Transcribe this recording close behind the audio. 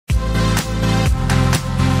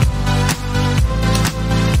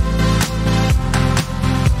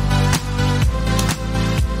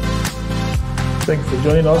Thank you for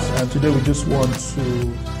joining us. And today we just want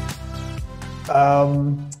to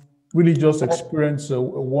really just experience a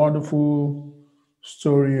wonderful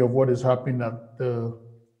story of what is happening at the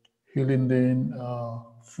Hillingdon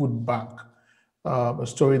Food Bank. A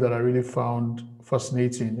story that I really found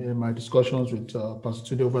fascinating in my discussions with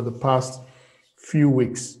Pastor Tunde over the past few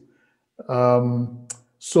weeks.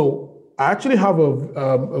 So I actually have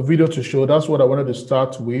a video to show. That's what I wanted to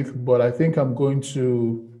start with, but I think I'm going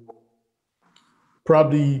to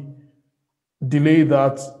probably delay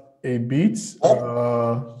that a bit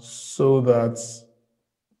so that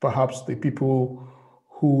perhaps the people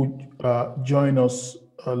who join us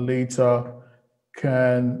later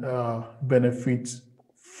can benefit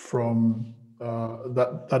from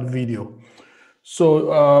that video.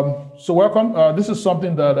 So welcome. This is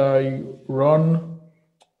something that I run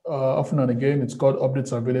often and again. It's called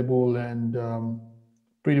Updates Available, and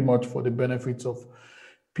pretty much for the benefits of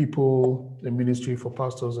people in ministry, for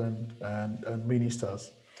pastors and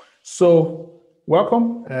ministers. So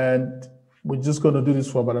welcome, and we're just going to do this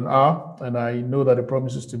for about an hour, and I know that it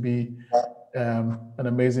promises to be an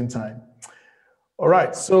amazing time. All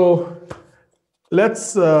right, so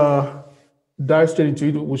let's dive straight into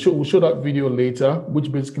it. We'll show that video later,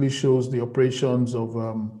 which basically shows the operations of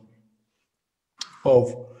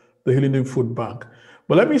the Hillingdon Food Bank.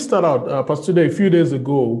 But let me start out. Pastor Tunde, a few days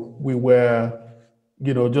ago, we were,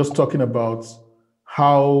 just talking about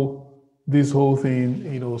how this whole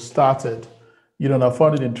thing, started. And I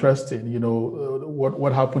found it interesting,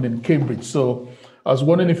 what happened in Cambridge. So I was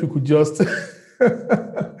wondering if you could just,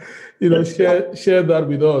 share that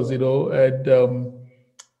with us, and,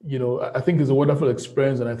 I think it's a wonderful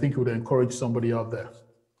experience, and I think it would encourage somebody out there.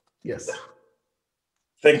 Yes.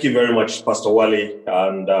 Thank you very much, Pastor Wale.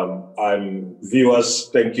 And viewers,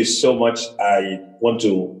 thank you so much. I want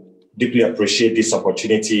to deeply appreciate this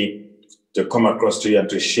opportunity to come across to you and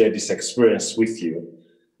to share this experience with you.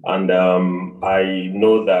 And I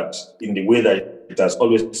know that in the way that it has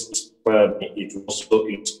always inspired me, it will also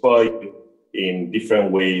inspire you in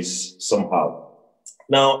different ways somehow.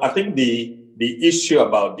 Now, I think the issue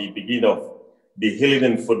about the beginning of the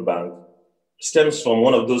Hillingdon Food Bank stems from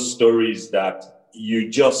one of those stories that you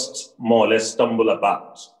just more or less stumble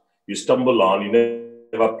about. You stumble on, you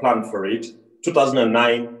never planned for it.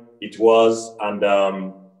 2009 it was, and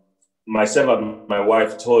myself and my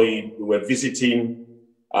wife, Toyin, we were visiting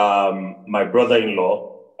my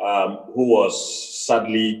brother-in-law, who was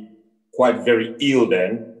sadly quite very ill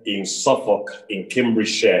then in Suffolk, in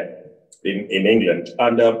Cambridgeshire, in England.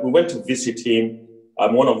 And we went to visit him,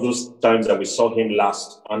 one of those times that we saw him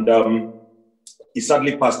last. And he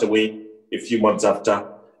sadly passed away a few months after.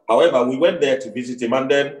 However, we went there to visit him. And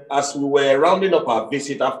then as we were rounding up our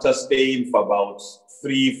visit after staying for about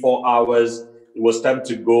 3-4 hours, it was time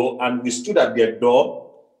to go. And we stood at their door,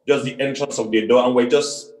 just the entrance of the door, and we're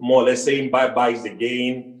just more or less saying bye-byes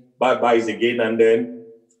again, bye-byes again. And then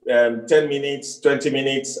 10 minutes, 20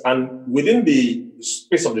 minutes. And within the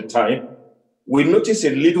space of the time, we noticed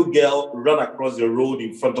a little girl run across the road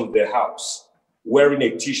in front of their house, wearing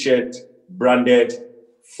a T-shirt branded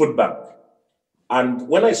Food Bank. And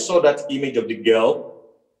when I saw that image of the girl,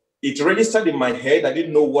 it registered in my head. I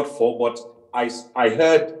didn't know what for, but I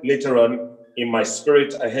heard later on in my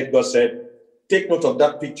spirit, I heard God said, take note of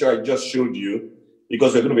that picture I just showed you,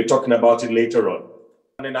 because we're going to be talking about it later on.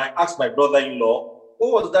 And then I asked my brother-in-law,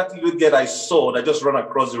 what was that little girl I saw that just ran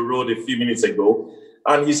across the road a few minutes ago?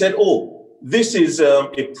 And he said, oh, this is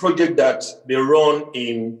a project that they run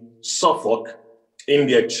in Suffolk, in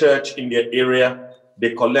their church, in their area.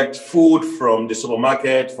 They collect food from the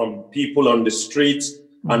supermarket, from people on the streets,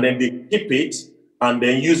 and then they keep it and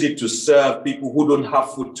then use it to serve people who don't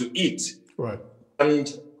have food to eat. Right.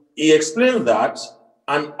 And he explained that,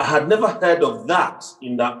 and I had never heard of that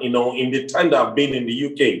in that, in the time that I've been in the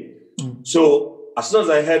UK. So as soon as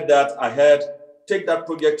I heard that, I heard, take that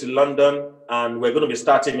project to London, and we're going to be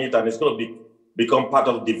starting it, and it's going to become part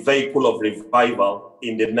of the vehicle of revival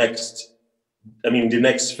in the next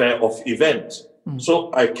fair of event.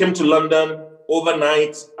 So I came to London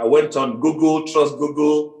overnight. I went on Google, trust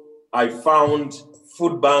Google. I found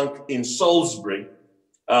Food Bank in Salisbury,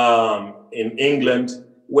 in England,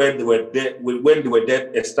 when they were there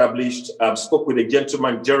established. Spoke with a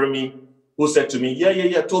gentleman, Jeremy, who said to me,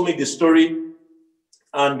 yeah, told me the story.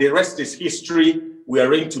 And the rest is history. We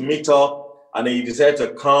arranged to meet up, and he decided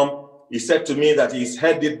to come. He said to me that he's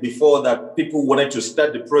heard it before, that people wanted to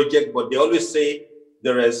start the project, but they always say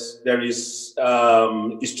it's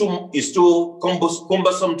too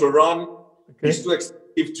cumbersome to run. Okay. It's too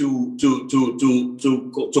expensive to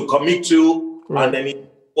commit to, right. And then it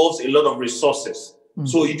involves a lot of resources.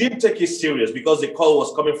 So he didn't take it serious because the call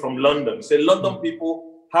was coming from London. He said, London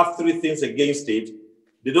people have three things against it.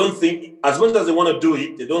 They don't think, as much as they want to do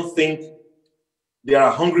it, they don't think there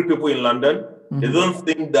are hungry people in London. They don't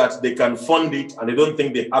think that they can fund it, and they don't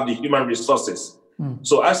think they have the human resources.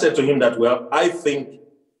 So I said to him that, well, I think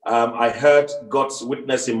I heard God's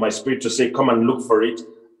witness in my spirit to say, come and look for it.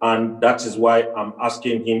 And that is why I'm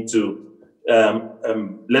asking him to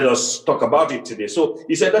let us talk about it today. So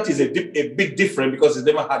he said that is a bit different because he's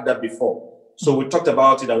never had that before. So we talked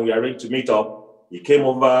about it and we arranged to meet up. He came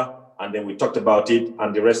over and then we talked about it,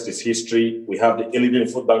 and the rest is history. We have the Hillingdon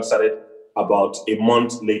Food Bank started about a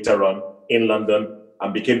month later on in London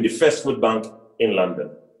and became the first food bank in London.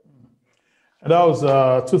 And that was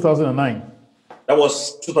 2009. That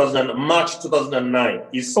was March 2009.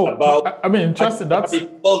 It's about, I mean, interesting. That's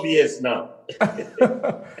 12 years now.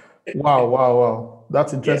 Wow.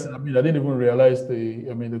 That's interesting. Yeah. I mean, I didn't even realize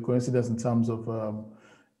the coincidence in terms of,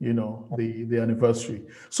 the anniversary.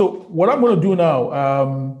 So what I'm going to do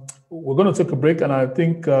now, we're going to take a break, and I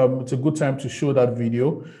think it's a good time to show that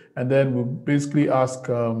video. And then we'll basically ask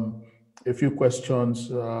a few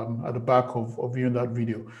questions at the back of viewing that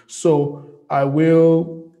video. So I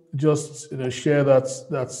will just share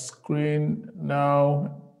that screen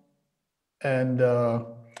now, and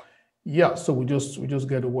so we just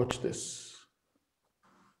get to watch this.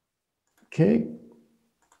 Okay.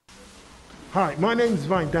 Hi, my name is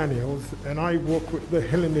Vine Daniels, and I work with the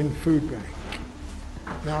Hillingdon Food Bank.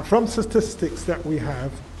 Now, from statistics that we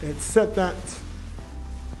have, it's said that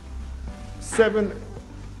 7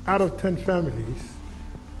 out of 10 families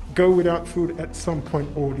go without food at some point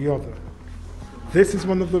or the other. This is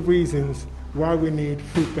one of the reasons why we need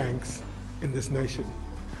food banks in this nation.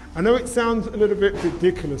 I know it sounds a little bit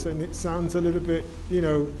ridiculous and it sounds a little bit,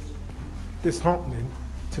 disheartening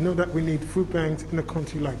to know that we need food banks in a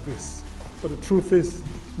country like this. But the truth is,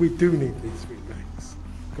 we do need these food banks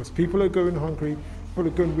because people are going hungry, people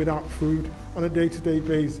are going without food on a day-to-day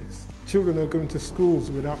basis. Children are going to schools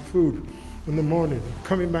without food in the morning,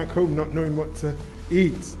 coming back home not knowing what to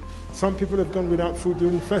eat. Some people have gone without food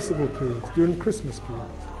during festival periods, during Christmas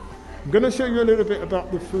periods. I'm going to show you a little bit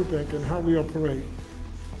about the food bank and how we operate,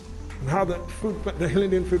 and how the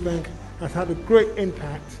Hillingdon Food Bank has had a great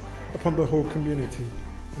impact upon the whole community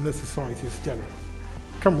and the society as general.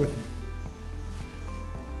 Come with me.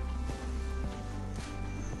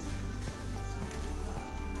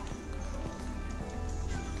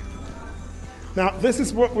 Now, this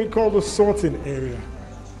is what we call the sorting area.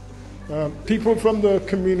 People from the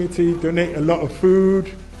community donate a lot of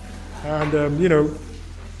food, and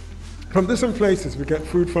from different places. We get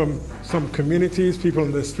food from some communities, people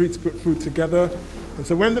on the streets put food together. And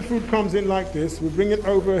so when the food comes in like this, we bring it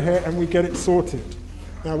over here and we get it sorted.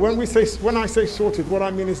 Now, when I say sorted, what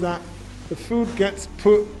I mean is that the food gets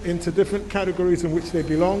put into different categories in which they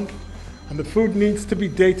belong, and the food needs to be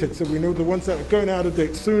dated so we know the ones that are going out of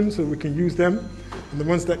date soon so we can use them, and the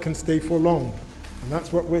ones that can stay for long. And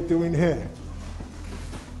that's what we're doing here.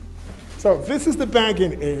 So this is the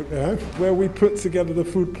bagging area where we put together the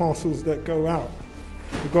food parcels that go out.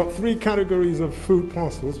 We've got 3 categories of food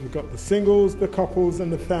parcels. We've got the singles, the couples,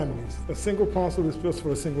 and the families. A single parcel is just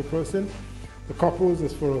for a single person. The couples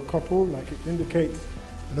is for a couple, like it indicates.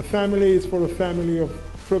 And the family is for a family of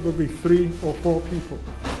probably 3 or 4 people.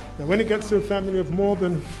 Now, when it gets to a family of more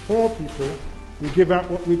than 4 people, we give out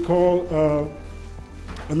what we call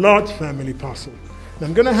a large family parcel. Now,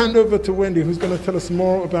 I'm going to hand over to Wendy, who's going to tell us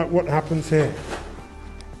more about what happens here.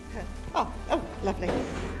 Oh, lovely.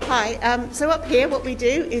 Hi, so up here what we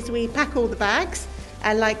do is we pack all the bags,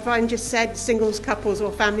 and like Brian just said, singles, couples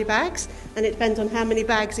or family bags, and it depends on how many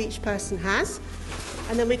bags each person has.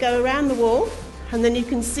 And then we go around the wall, and then you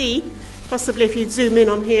can see, possibly if you zoom in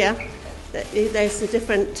on here, that there's the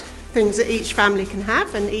different things that each family can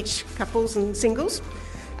have, and each couples and singles.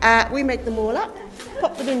 We make them all up,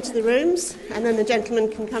 pop them into the rooms, and then the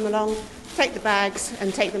gentleman can come along, take the bags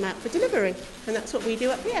and take them out for delivery. And that's what we do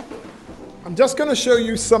up here. I'm just going to show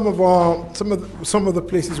you some of the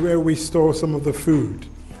places where we store some of the food.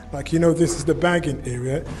 Like, this is the bagging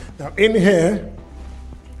area. Now in here,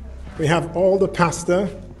 we have all the pasta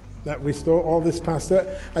that we store, all this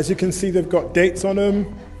pasta. As you can see, they've got dates on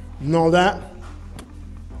them and all that.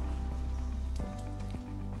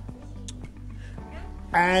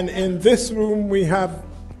 And in this room we have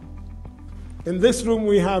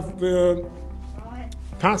the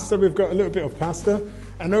pasta. We've got a little bit of pasta.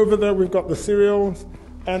 And over there we've got the cereals.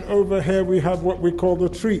 And over here we have what we call the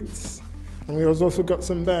treats. And we've also got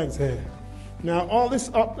some bags here. Now all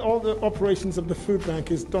the operations of the food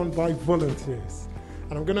bank is done by volunteers.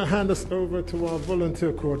 And I'm going to hand us over to our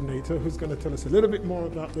volunteer coordinator, who's going to tell us a little bit more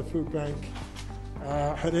about the food bank.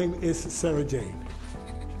 Her name is Sarah Jane.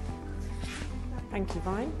 Thank you,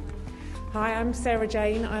 Vine. Hi, I'm Sarah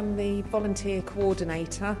Jane. I'm the volunteer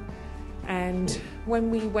coordinator. And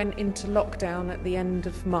when we went into lockdown at the end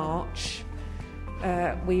of March,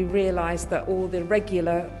 we realised that all the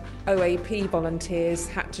regular OAP volunteers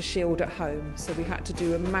had to shield at home. So we had to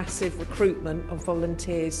do a massive recruitment of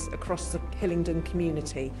volunteers across the Hillingdon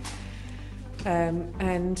community.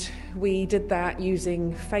 And we did that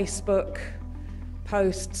using Facebook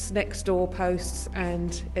posts, next door posts,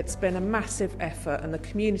 and it's been a massive effort, and the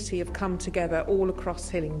community have come together all across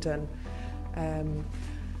Hillingdon.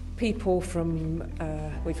 People from,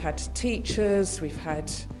 we've had teachers, we've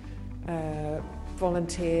had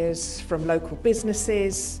volunteers from local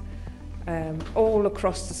businesses, all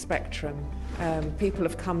across the spectrum. People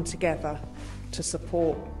have come together to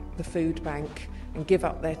support the food bank and give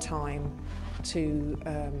up their time to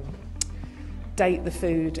date the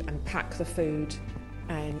food and pack the food,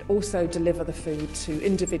 and also deliver the food to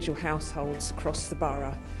individual households across the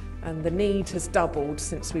borough. And the need has doubled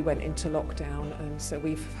since we went into lockdown, and so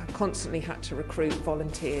we've constantly had to recruit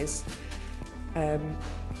volunteers.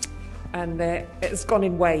 And it's gone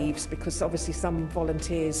in waves, because obviously some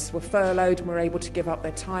volunteers were furloughed and were able to give up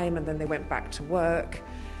their time, and then they went back to work.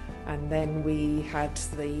 And then we had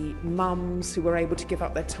the mums who were able to give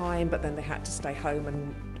up their time, but then they had to stay home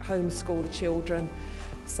and homeschool the children.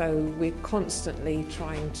 So we're constantly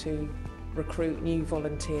trying to recruit new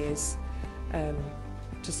volunteers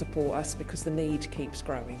to support us, because the need keeps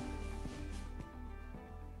growing.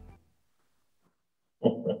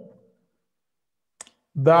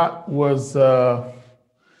 That was, for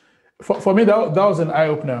me, that was an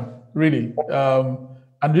eye-opener, really. And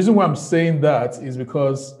the reason why I'm saying that is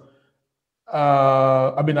because,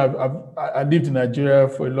 I mean, I lived in Nigeria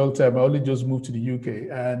for a long time. I only just moved to the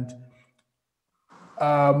UK. And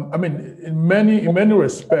I mean, in many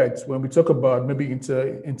respects, when we talk about maybe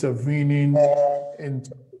intervening in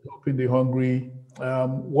helping the hungry,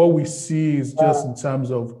 what we see is just in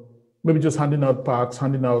terms of maybe just handing out packs,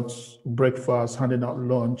 handing out breakfast, handing out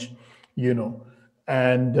lunch, you know.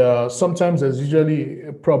 And sometimes there's usually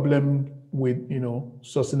a problem with, you know,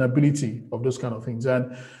 sustainability of those kind of things.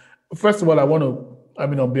 And first of all, I want to, I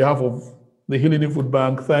mean, on behalf of the Hillingdon Food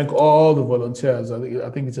Bank, thank all the volunteers. I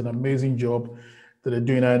think it's an amazing job that they're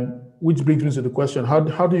doing. And which brings me to the question: how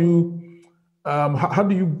do you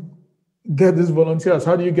get these volunteers?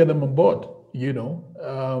 How do you get them on board? You know,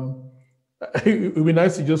 it would be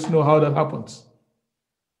nice to just know how that happens.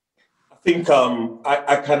 I think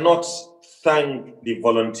I cannot thank the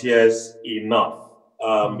volunteers enough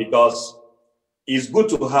because it's good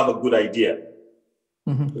to have a good idea.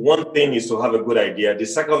 Mm-hmm. One thing is to have a good idea. The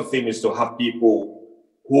second thing is to have people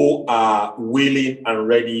who are willing and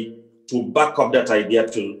ready to back up that idea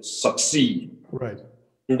to succeed. Right.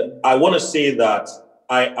 And I want to say that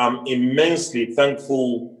I am immensely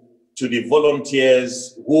thankful to the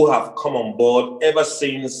volunteers who have come on board ever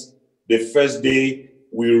since the first day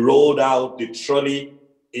we rolled out the trolley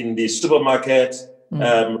in the supermarket,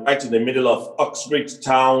 right in the middle of Oxbridge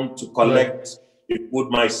town to collect the food,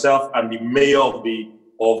 myself and the mayor of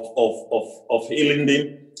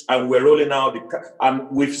Hillingdon, and we're rolling out and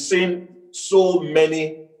we've seen so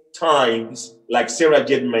many times, like Sarah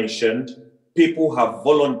Jane mentioned, people have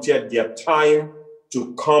volunteered their time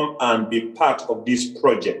to come and be part of this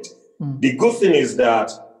project. The good thing is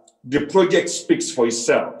that the project speaks for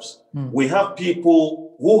itself. We have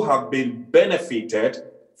people who have been benefited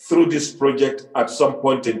through this project at some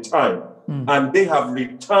point in time, and they have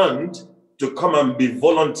returned to come and be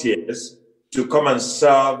volunteers, to come and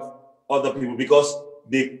serve other people, because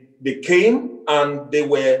they came and they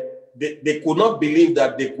could not believe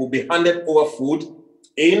that they could be handed over food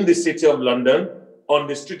in the city of London, on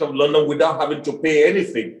the street of London, without having to pay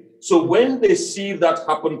anything. So when they see that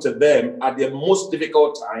happen to them at their most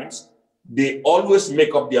difficult times, they always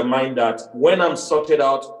make up their mind that when I'm sorted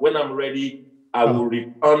out, when I'm ready, I will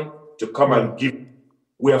return to come and give.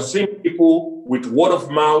 We have seen people with word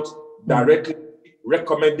of mouth directly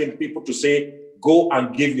recommending people to say, go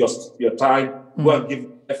and give your time, go and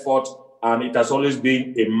give effort. And it has always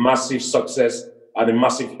been a massive success and a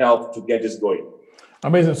massive help to get this going.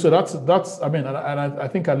 Amazing. So that's I mean, and I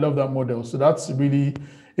think I love that model. So that's really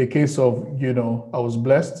a case of, you know, I was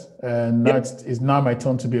blessed, and now it's now my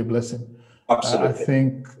turn to be a blessing. Absolutely. I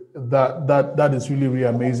think that is really, really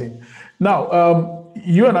amazing. Now,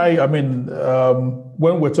 you and I mean,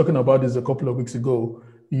 when we were talking about this a couple of weeks ago,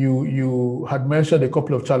 you had mentioned a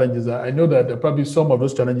couple of challenges. I know that there are probably some of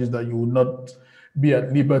those challenges that you would not be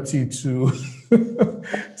at liberty to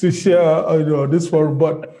to share this forum.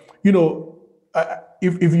 But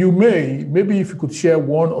if you may, maybe if you could share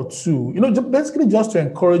one or two, basically just to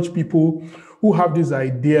encourage people who have this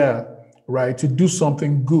idea, right, to do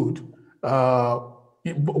something good. But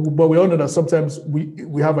we all know that sometimes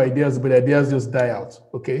we have ideas, but ideas just die out.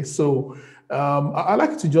 Okay, so I'd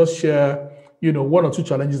like to just share, one or two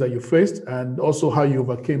challenges that you faced, and also how you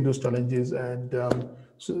overcame those challenges, and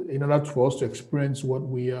so in order for us to experience what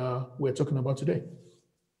we're talking about today.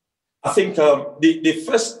 I think the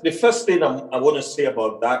first thing I want to say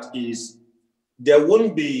about that is there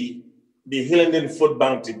wouldn't be the Hillingdon Food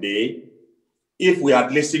Bank today if we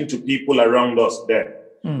had listened to people around us then.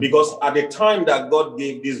 Because at the time that God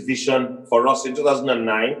gave this vision for us in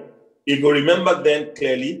 2009, if you remember then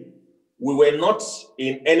clearly, we were not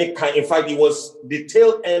in any kind, in fact, it was the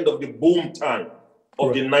tail end of the boom time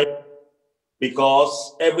of the 90s,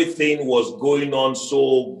 because everything was going on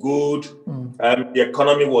so good. The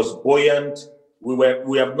economy was buoyant.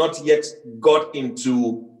 We have not yet got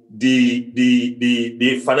into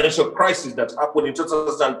the financial crisis that happened in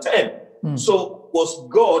 2010. So was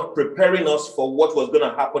God preparing us for what was going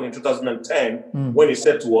to happen in 2010 when he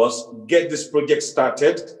said to us, get this project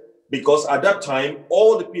started? Because at that time,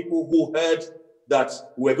 all the people who heard that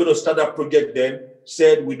we're going to start that project then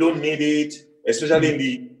said, we don't need it, especially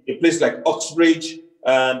in a place like Oxbridge,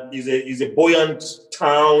 is a buoyant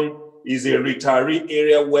town, is a retiree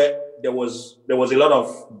area where there was a lot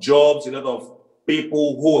of jobs, a lot of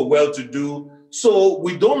people who were well-to-do. So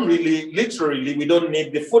we don't really, literally, we don't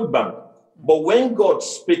need the food bank. But when God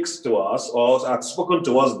speaks to us, or had spoken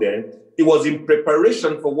to us then, it was in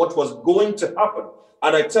preparation for what was going to happen.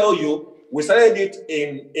 And I tell you, we started it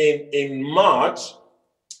in March,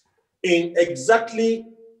 in exactly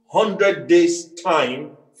 100 days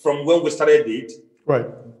time from when we started it. Right.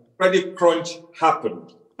 Credit crunch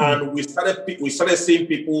happened. And we started seeing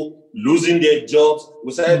people losing their jobs.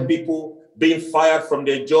 We started people being fired from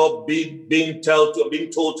their job, being told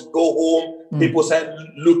to go home. People started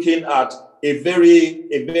looking at a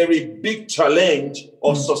very big challenge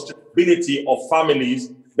of sustainability of families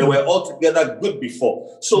that were altogether good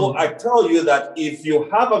before. So I tell you that if you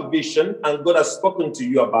have a vision and God has spoken to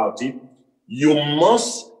you about it, you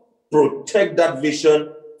must protect that vision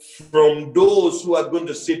from those who are going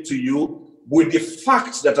to say to you with the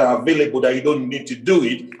facts that are available that you don't need to do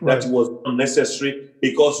it, that it was unnecessary,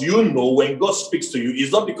 because when God speaks to you,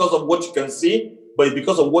 it's not because of what you can see, but it's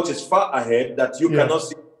because of what is far ahead that you cannot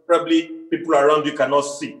see. Probably people around you cannot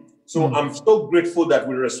see. So I'm so grateful that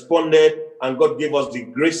we responded and God gave us the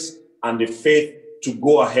grace and the faith to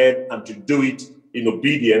go ahead and to do it in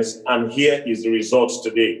obedience. And here is the results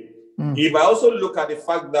today. If I also look at the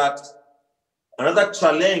fact that another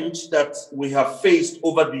challenge that we have faced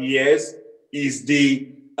over the years is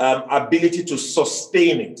the ability to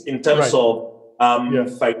sustain it in terms of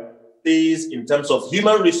in terms of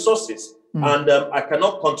human resources. And I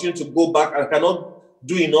cannot continue to go back. I cannot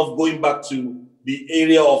do enough going back to the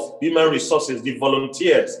area of human resources, the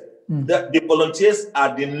volunteers. The volunteers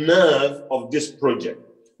are the nerve of this project.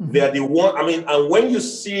 They are the one, and when you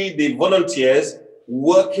see the volunteers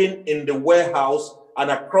working in the warehouse and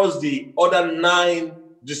across the other 9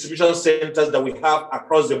 distribution centers that we have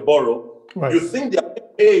across the borough, you think they are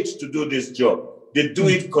paid to do this job. They do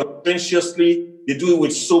it conscientiously. They do it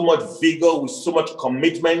with so much vigor, with so much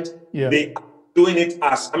commitment. They are doing it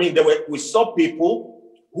as, we saw people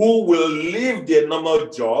who will leave their normal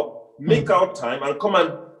job, make out time, and come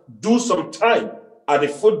and do some time at the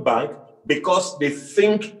food bank because they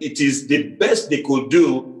think it is the best they could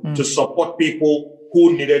do to support people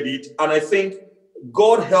who needed it. And I think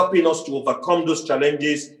God helping us to overcome those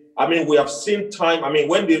challenges. We have seen time.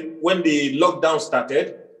 When the lockdown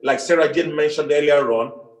started, like Sarah Jane mentioned earlier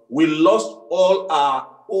on, we lost all our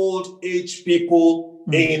old age people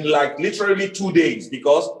in like literally 2 days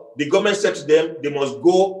because the government said to them they must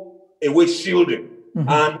go away shielding.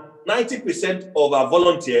 And 90% of our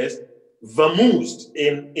volunteers vamoosed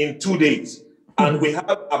in 2 days. And we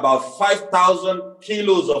have about 5,000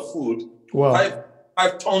 kilos of food, 5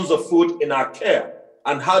 tons of food in our care.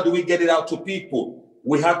 And how do we get it out to people?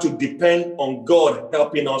 We have to depend on God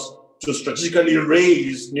helping us to strategically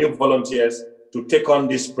raise new volunteers to take on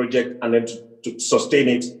this project and then to sustain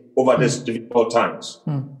it over these difficult times.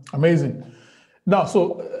 Amazing. Now,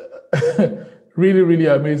 so really, really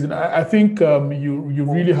amazing. I think you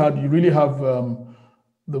really have a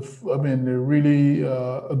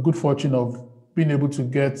good fortune of being able to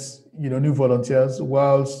get new volunteers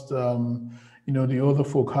whilst the other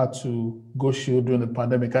folk had to go shield during the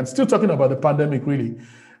pandemic. And still talking about the pandemic, really,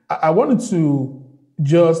 I wanted to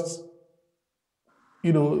just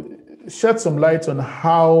shed some light on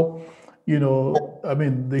how,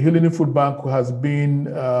 the Hillingdon Food Bank has been,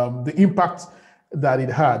 the impact that it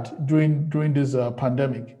had during this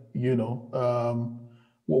pandemic. What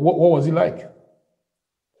was it like?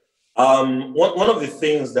 One of the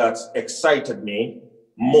things that excited me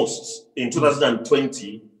most in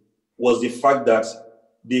 2020 was the fact that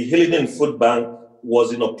the Hillingdon Food Bank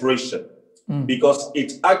was in operation, because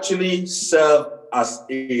it actually served as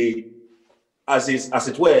it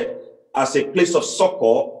were, as a place of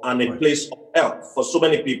succor and a place of help for so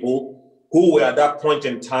many people who were at that point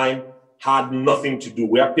in time had nothing to do.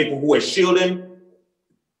 We have people who were shielding,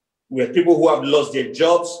 we have people who have lost their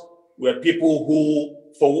jobs, we have people who,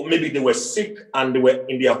 for maybe they were sick and they were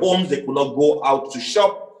in their homes, they could not go out to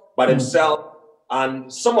shop by themselves.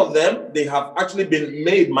 And some of them, they have actually been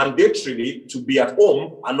made mandatorily to be at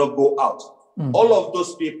home and not go out. All of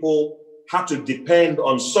those people had to depend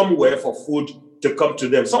on somewhere for food to come to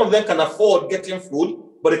them. Some of them can afford getting food,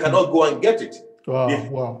 but they cannot go and get it.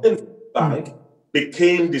 The bank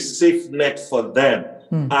became the safe net for them.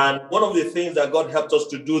 And one of the things that God helped us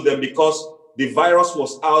to do then, because the virus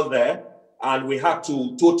was out there and we had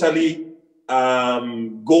to totally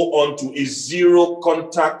go on to a zero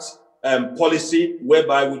contact policy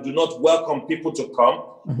whereby we do not welcome people to come.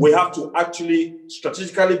 We have to actually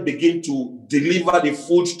strategically begin to deliver the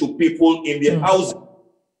food to people in their houses.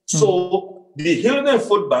 So the Hillingdon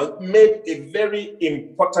Food Bank made a very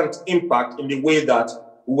important impact in the way that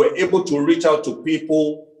we were able to reach out to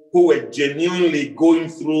people who were genuinely going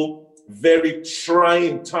through very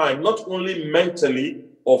trying time, not only mentally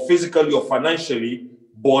or physically or financially,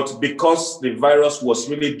 but because the virus was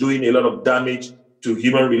really doing a lot of damage to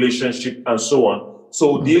human relationship and so on.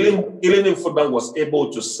 So the Hillingdon Food Bank was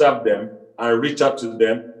able to serve them and reach out to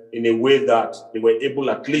them in a way that they were able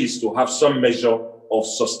at least to have some measure of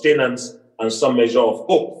sustenance and some measure of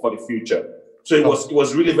hope for the future. So it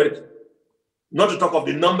was really very, not to talk of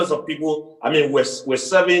the numbers of people. I mean, we're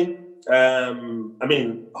serving,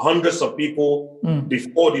 hundreds of people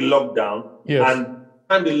before the lockdown.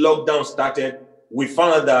 And the lockdown started, we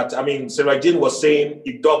found out that, Sarah Jane was saying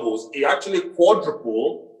it doubles. It actually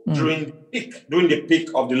quadrupled during the peak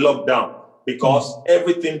of the lockdown, because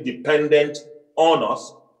everything dependent on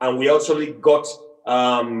us. And we actually got,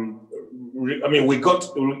 we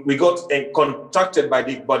got contacted by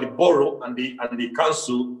the borough and the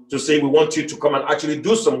council to say, we want you to come and actually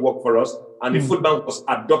do some work for us. And the food bank was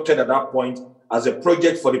adopted at that point as a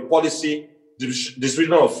project for the policy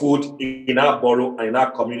distribution of food in our borough and in our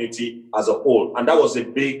community as a whole. And that was a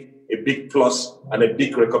big plus and a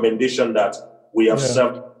big recommendation that we have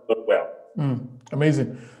served well.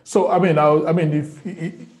 Amazing. So,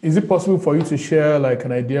 is it possible for you to share like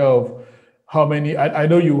an idea of how many? I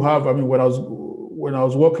know you have. When I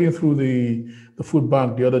was walking through the food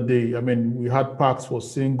bank the other day, we had packs for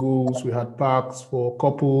singles, we had packs for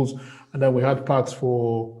couples, and then we had packs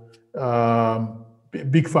for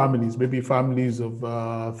big families, maybe families of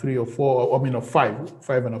 3 or 4, of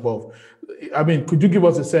five and above. Could you give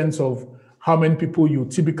us a sense of how many people you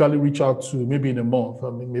typically reach out to, maybe in a month?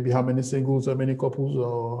 Maybe how many singles, how many couples,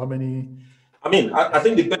 or how many? I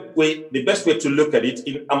think the best way to look at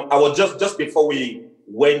it, I was just before we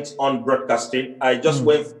went on broadcasting, I just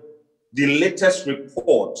went the latest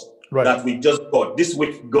report that we just got this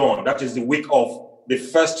week gone. That is the week of the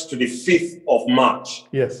 1st to the 5th of March.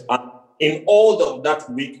 Yes. And in all of that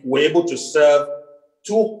week, we're able to serve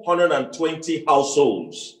 220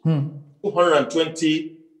 households,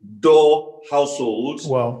 220 door households.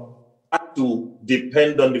 Wow. Had to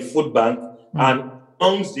depend on the food bank. And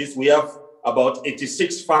amongst this, we have about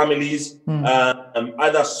 86 families,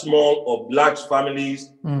 either small or large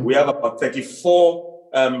families. We have about 34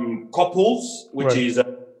 couples, which is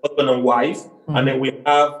husband and wife. And then we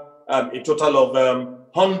have a total of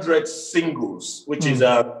 100 singles, which is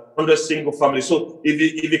 100 single families. So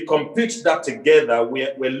if you compute that together,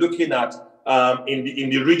 we're looking at in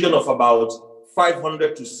the region of about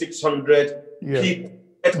 500 to 600 people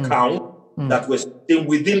head count that were staying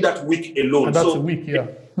within that week alone. And that's a week,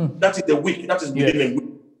 That is the week. That is within a week.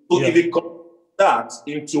 So if you compare that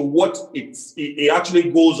into what it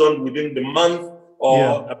actually goes on within the month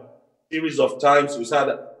or a series of times, we said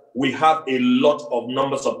that we have a lot of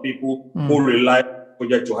numbers of people who rely on the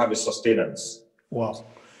project to have a sustenance. Wow.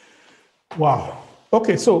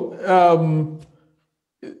 Okay, so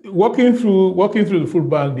walking through the food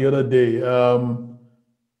bank the other day,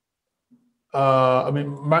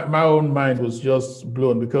 my own mind was just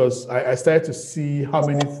blown, because I started to see how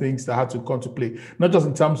many things that had to come to play, not just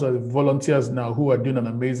in terms of the volunteers now who are doing an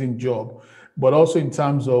amazing job, but also in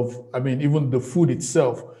terms of, even the food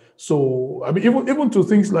itself. So, I mean, even to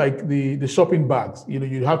things like the shopping bags,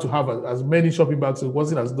 you have to have as many shopping bags. It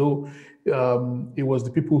wasn't as though it was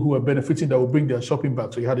the people who were benefiting that would bring their shopping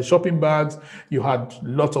bags. So you had the shopping bags, you had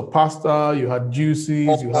lots of pasta, you had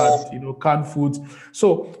juices, you had, canned foods.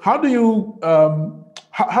 So how do you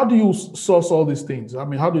source all these things? I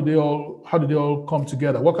mean, how do they all come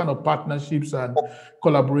together? What kind of partnerships and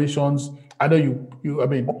collaborations? I know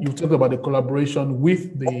you've talked about the collaboration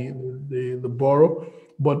with the borough,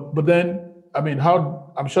 but then, I mean,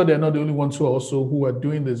 I'm sure they're not the only ones who are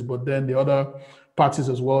doing this, but then the other parties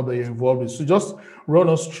as well that you're involved with. So just run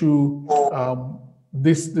us through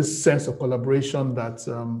this sense of collaboration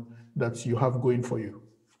that you have going for you.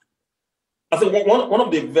 I think one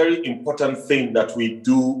of the very important things that we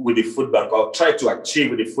do with the food bank, or try to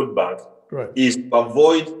achieve with the food bank, is to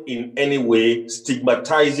avoid in any way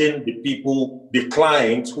stigmatizing the people, the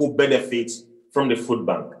clients who benefit from the food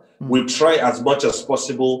bank. We try as much as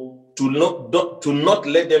possible to not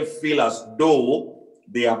let them feel as though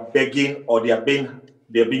they are begging or they're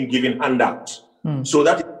being given handouts. So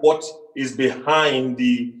that is what is behind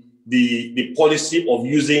the policy of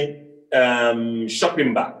using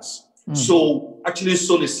shopping bags. So actually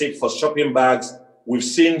solicit for shopping bags. We've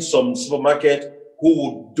seen some supermarket who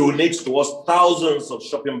will donate to us thousands of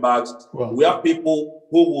shopping bags. Wow. We have people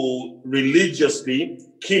who will religiously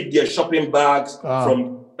keep their shopping bags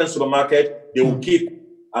from the supermarket. They will keep,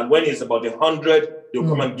 and when it's about 100, they'll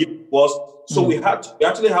come and give it to us. So we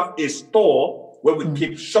actually have a store where we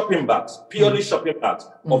keep shopping bags, purely shopping bags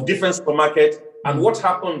of different supermarkets. And what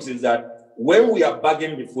happens is that when we are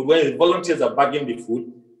bagging the food, when the volunteers are bagging the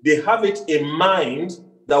food, they have it in mind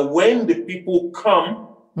that when the people come,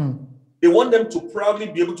 they want them to proudly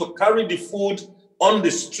be able to carry the food on the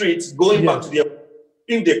streets, going back to their,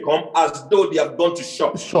 if they come, as though they have gone to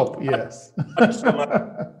shop. Yes.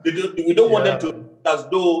 We don't want them to, as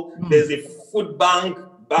though there's a food bank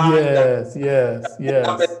bag. Yes.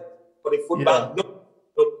 For the food bank. No.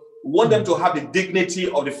 So we want them to have the dignity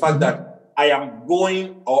of the fact that I am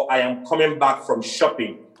going or I am coming back from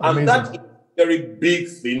shopping. And that is a very big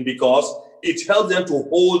thing, because it helps them to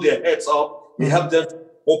hold their heads up. It helps them to be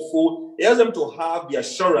hopeful. It helps them to have the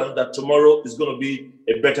assurance that tomorrow is going to be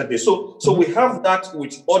a better day. So we have that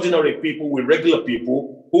with ordinary people, with regular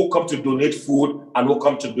people who come to donate food and who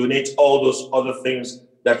come to donate all those other things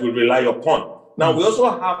that we rely upon. Now, we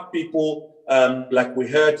also have people, like we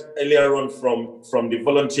heard earlier on from the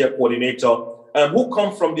volunteer coordinator, who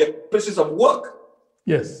come from their places of work.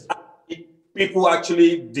 Yes. People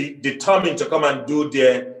actually determined to come and do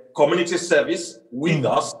their community service with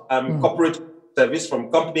us, corporate service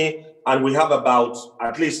from company. And we have about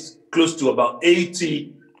at least close to about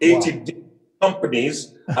 80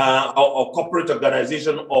 companies or corporate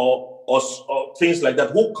organization or things like that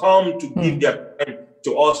who come to give their time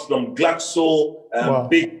to us, from Glaxo,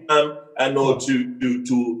 Big and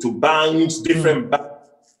to banks, different banks,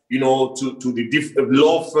 to the different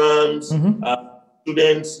law firms,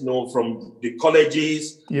 students, from the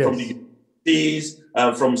colleges, from the universities,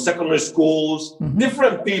 from secondary schools,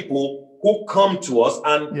 different people who come to us,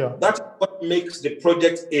 and that's what makes the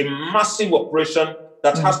project a massive operation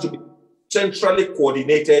that has to be centrally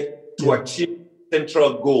coordinated to achieve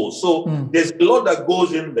central goals. So there's a lot that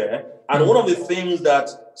goes in there, and one of the things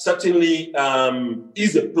that certainly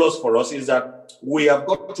is a plus for us is that we have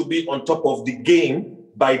got to be on top of the game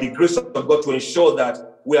by the grace of God to ensure that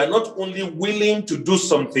we are not only willing to do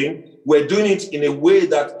something, we're doing it in a way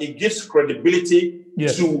that it gives credibility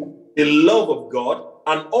to the love of God.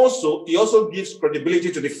 And also, it also gives credibility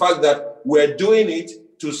to the fact that we're doing it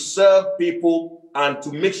to serve people and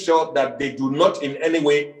to make sure that they do not in any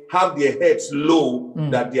way have their heads low,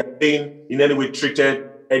 that they are being in any way treated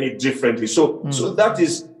any differently. So that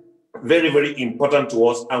is very, very important to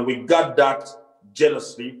us. And we guard that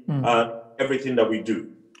jealously, everything that we do.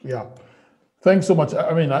 Yeah. Thanks so much.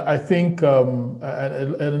 I mean, I think a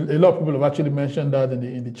lot of people have actually mentioned that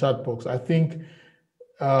in the chat box. I think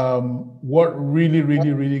what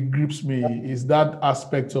really grips me is that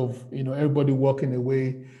aspect of everybody walking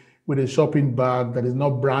away with a shopping bag that is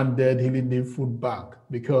not branded Hillingdon Food Bank,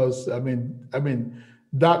 because I mean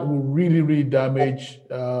that will really damage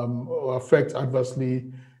or affect adversely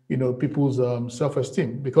people's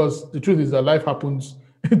self-esteem, because the truth is that life happens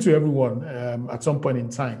to everyone at some point in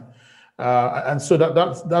time. And so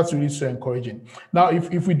that's really so encouraging. Now,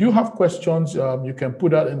 if we do have questions, you can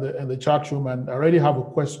put that in the chat room. And I already have a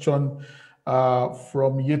question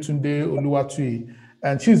from Yetunde Oluwatui,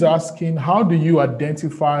 and she's asking, how do you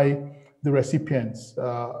identify the recipients,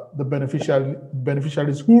 the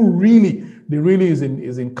beneficiaries who really is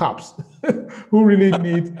in caps, who really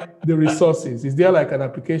need the resources? Is there like an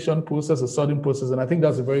application process, a sorting process? And I think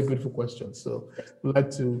that's a very beautiful question. So I'd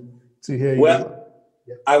like to hear you. Well,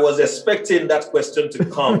 I was expecting that question to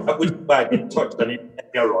come, which I didn't touch on it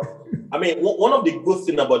earlier on. I mean, one of the good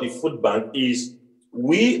things about the food bank is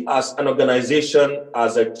we as an organization,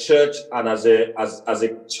 as a church, and as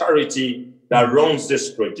a charity that runs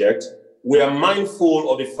this project, we are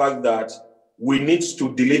mindful of the fact that we need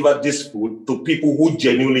to deliver this food to people who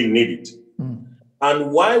genuinely need it.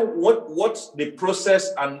 And what the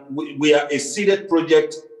process, and we are a seeded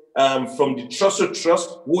project from the Trussell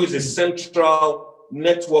Trust, who is a central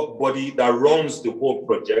network body that runs the whole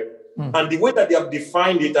project. And the way that they have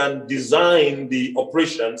defined it and designed the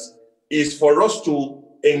operations is for us to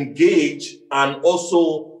engage and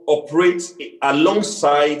also operate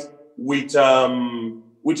alongside with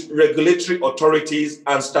regulatory authorities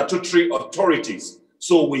and statutory authorities.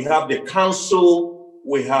 So we have the council,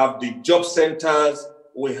 we have the job centers,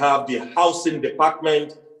 we have the housing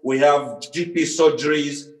department, we have GP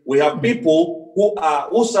surgeries, we have people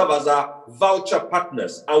who serve as our voucher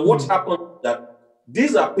partners. And what happens is that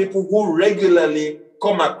these are people who regularly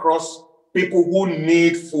come across people who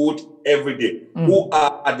need food every day, who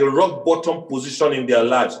are at the rock bottom position in their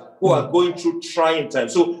lives, who are going through trying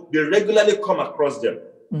times. So they regularly come across them.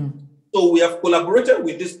 So we have collaborated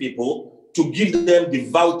with these people to give them the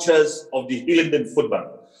vouchers of the Hillingdon Food Bank.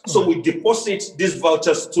 So we deposit these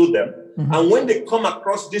vouchers to them. And when they come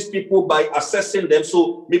across these people by assessing them,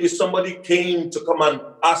 so maybe somebody came to come and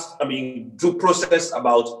ask, do process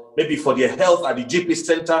about maybe for their health at the GP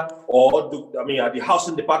center or at the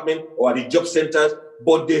housing department or at the job centers,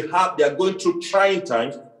 but they are going through trying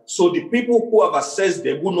times. So the people who have assessed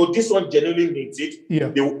them, who know this one genuinely needs it,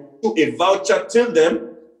 they will do a voucher till them,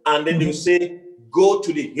 and then they will say, go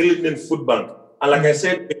to the Hillingdon Food Bank. And like I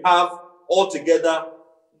said, we have altogether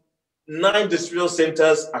 9 distribution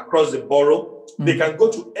centers across the borough. They can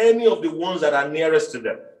go to any of the ones that are nearest to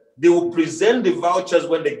them. They will present the vouchers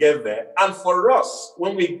when they get there. And for us,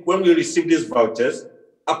 when we receive these vouchers,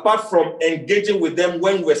 apart from engaging with them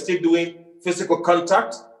when we're still doing physical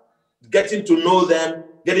contact, getting to know them,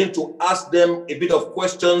 getting to ask them a bit of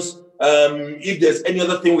questions, if there's any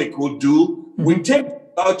other thing we could do, we take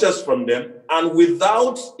vouchers from them, and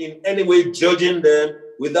without in any way judging them,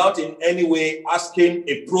 without in any way asking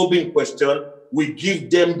a probing question, we give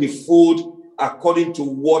them the food according to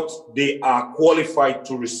what they are qualified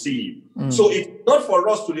to receive. So it's not for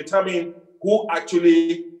us to determine who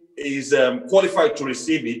actually is qualified to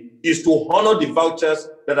receive it, is to honor the vouchers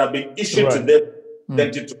that have been issued to them,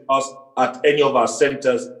 sent it to us at any of our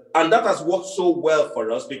centers. And that has worked so well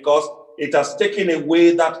for us because it has taken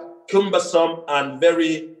away that cumbersome and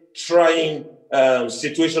very trying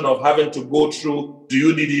situation of having to go through, do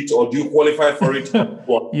you need it or do you qualify for it?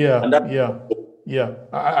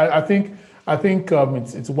 I think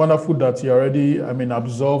it's wonderful that you're already,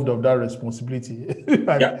 absolved of that responsibility.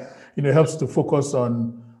 And, it helps to focus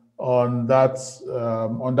on that,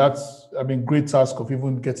 great task of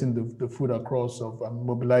even getting the food across, of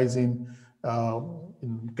mobilizing,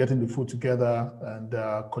 getting the food together and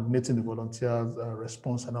coordinating the volunteers'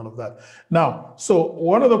 response and all of that. Now, so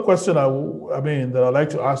one other question that I'd like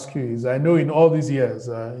to ask you is, I know in all these years,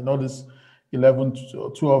 in all these 11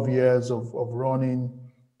 to 12 years of running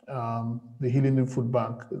the Hillingdon Food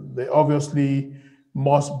Bank, there obviously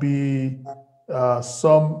must be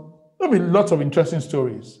lots of interesting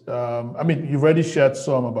stories. You've already shared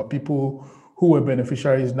some about people who were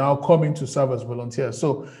beneficiaries now coming to serve as volunteers.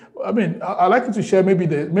 So, I'd like you to share, maybe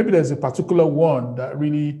there's a particular one that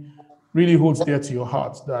really, really holds dear to your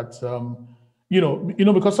heart that,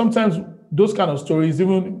 because sometimes those kind of stories,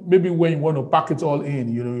 even maybe when you want to pack it all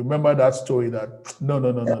in, remember that story that,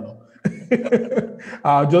 no.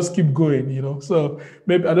 I'll just keep going, So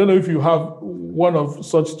maybe, I don't know if you have one of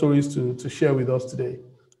such stories to share with us today.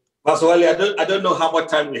 Pastor Wale, I don't know how much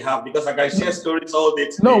time we have because I can share stories all day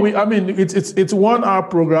today. No, it's 1 hour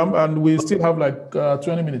program and we still have like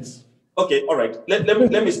 20 minutes. Okay, all right. Let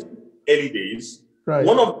me start early days. Right.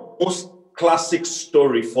 One of the most classic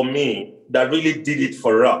story for me that really did it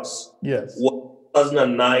for us. Yes. Was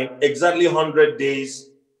 2009, exactly 100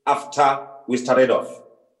 days after we started off.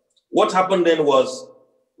 What happened then was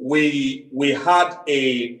we had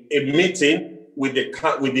a meeting with the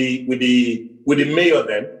mayor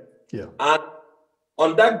then. Yeah. And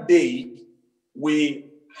on that day, we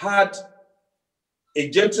had a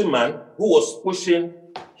gentleman who was pushing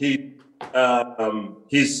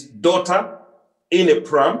his daughter in a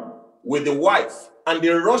pram with the wife, and they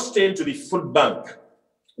rushed into the food bank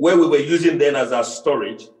where we were using then as our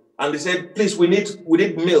storage. And they said, please, we need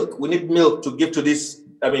milk. We need milk to give to this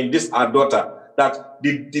this our daughter, that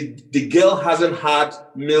the girl hasn't had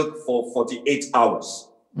milk for 48 hours.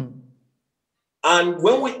 And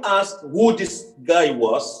when we asked who this guy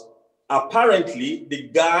was, apparently the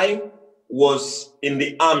guy was in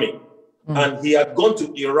the army and he had gone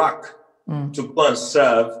to Iraq to go and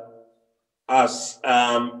serve as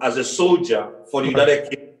a soldier for the United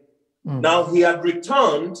Kingdom. Now he had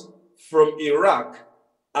returned from Iraq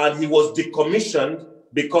and he was decommissioned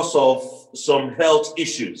because of some health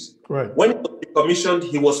issues. Right. When he was decommissioned,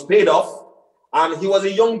 he was paid off, and he was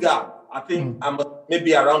a young guy. I think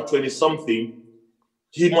maybe around 20-something.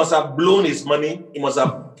 He must have blown his money. He must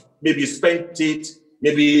have maybe spent it,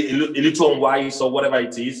 maybe a little unwise or whatever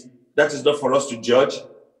it is. That is not for us to judge.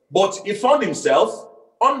 But he found himself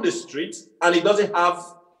on the street, and he doesn't have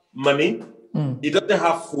money. He doesn't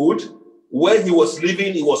have food. Where he was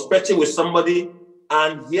living, he was petting with somebody,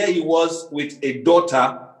 and here he was with a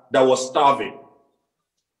daughter that was starving.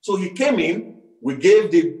 So he came in. We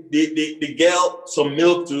gave the girl some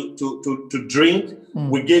milk to drink.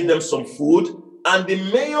 We gave them some food. And the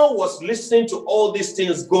mayor was listening to all these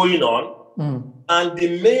things going on. And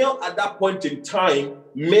the mayor at that point in time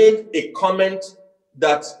made a comment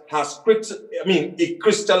that has, it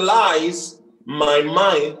crystallized my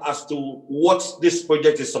mind as to what this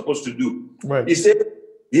project is supposed to do. Right. He said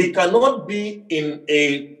he cannot be in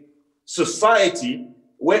a society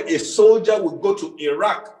where a soldier will go to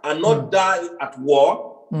Iraq and not die at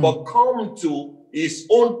war, but come to his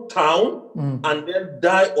own town and then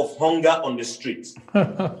die of hunger on the streets.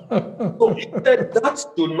 So he said that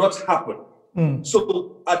do not happen.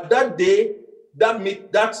 So at that day,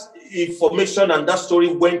 that information and that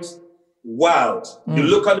story went wild. The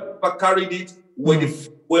local paper carried it.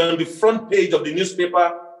 We're on the front page of the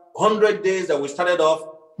newspaper, 100 days that we started off,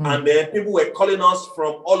 and then people were calling us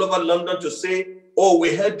from all over London to say, oh,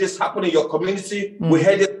 we heard this happen in your community. We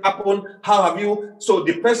heard it happen. How have you? So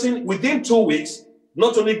the person, within 2 weeks,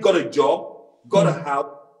 not only got a job, got a house,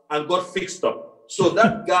 and got fixed up. So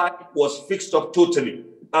that guy was fixed up totally.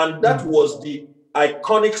 And that was the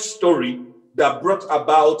iconic story that brought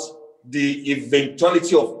about the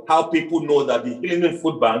eventuality of how people know that the Hillingdon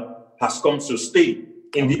Food Bank has come to stay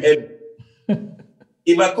in the end.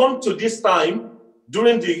 If I come to this time,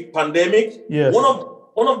 during the pandemic, yes,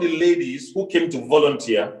 one of the ladies who came to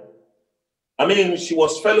volunteer, she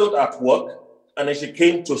was fellowed at work, and then she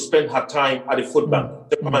came to spend her time at the food bank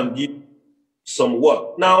to come and give some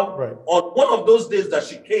work. Now, on one of those days that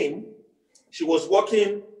she came, she was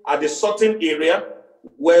working at the sorting area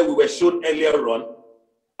where we were shown earlier on,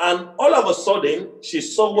 and all of a sudden, she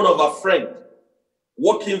saw one of her friends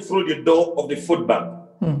walking through the door of the food bank.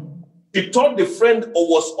 She thought the friend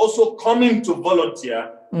was also coming to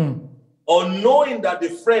volunteer, unknowing that the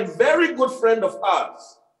friend, very good friend of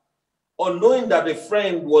ours, unknowing that the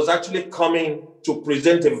friend was actually coming to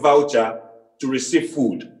present a voucher to receive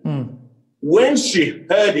food. When she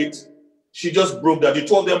heard it, she just broke down. The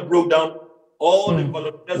two of them broke down. All the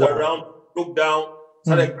volunteers around broke down,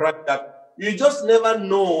 started crying. That you just never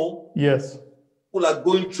know people are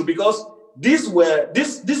going through, because these were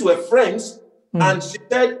friends. And she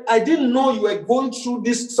said, I didn't know you were going through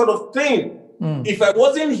this sort of thing. If I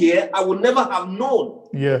wasn't here, I would never have known.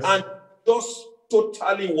 And just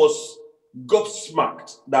totally was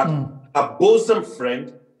gobsmacked that her bosom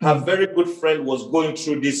friend, her very good friend, was going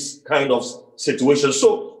through this kind of situation.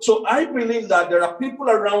 So I believe that there are people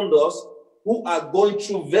around us who are going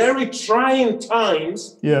through very trying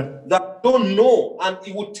times that don't know. And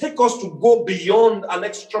it would take us to go beyond an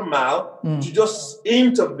extra mile to just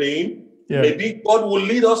intervene. Maybe God will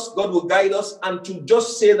lead us, God will guide us, and to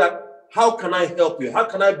just say that, how can I help you? How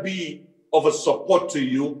can I be of a support to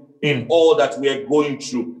you in all that we are going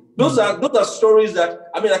through? Those are stories that,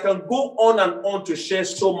 I can go on and on to share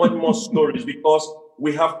so many more stories, because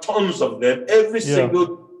we have tons of them. Every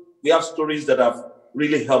single, we have stories that have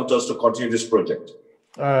really helped us to continue this project.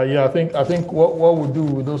 I think what we'll do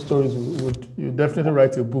with those stories, you definitely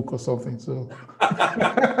write a book or something. So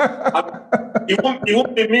it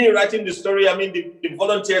won't be me writing the story. The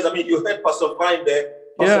volunteers. You heard Pastor Vine there.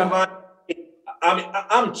 Pastor Vine.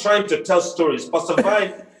 I'm trying to tell stories. Pastor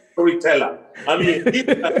Vine, storyteller. He's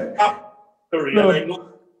a story, and I know.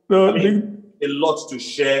 A lot to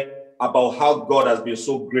share about how God has been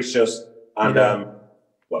so gracious and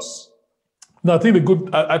was. No, I think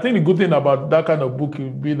the good thing about that kind of book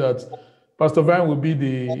would be that Pastor Vine will be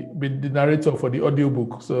the narrator for the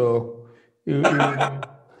audiobook. So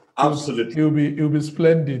absolutely, he'll be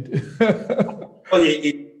splendid.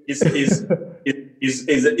 He's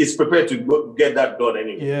prepared to get that done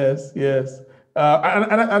anyway. Yes.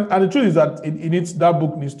 And the truth is that that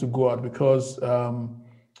book needs to go out, because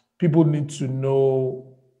people need to know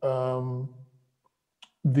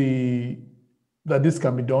that this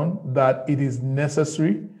can be done, that it is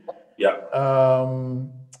necessary. Yeah.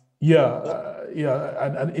 And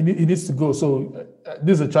it needs to go. So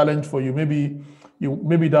this is a challenge for you. Maybe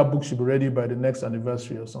that book should be ready by the next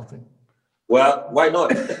anniversary or something. Well, why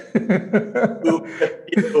not?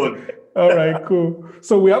 All right, cool.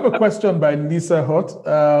 So we have a question by Lisa Hutt,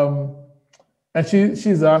 and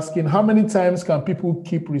she's asking, how many times can people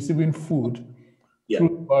keep receiving food through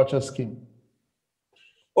the voucher scheme?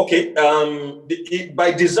 Okay,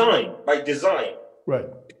 by design, right?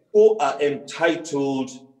 People are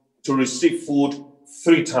entitled to receive food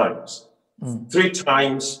 3 times, 3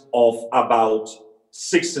 times of about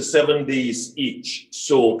 6 to 7 days each.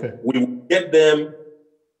 So we will get them,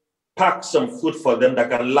 pack some food for them that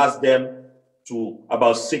can last them to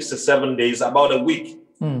about 6 to 7 days, about a week,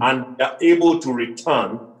 and they're able to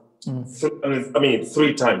return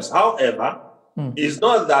 3 times. However, it's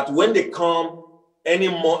not that when they come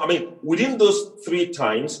anymore, within those 3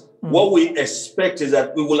 times, what we expect is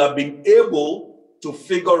that we will have been able to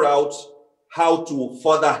figure out how to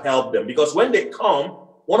further help them. Because when they come,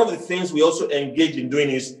 one of the things we also engage in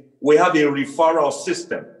doing is we have a referral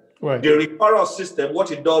system. Right. The referral system,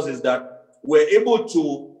 what it does is that we're able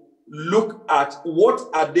to look at what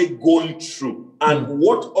are they going through and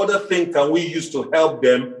what other thing can we use to help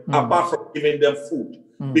them apart from giving them food.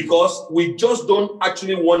 Because we just don't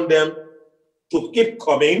actually want them to keep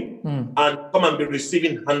coming and come and be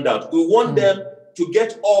receiving handouts. We want them to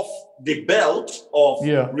get off the belt of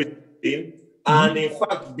receiving and in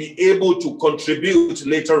fact be able to contribute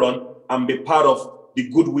later on and be part of the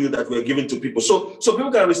goodwill that we're giving to people. So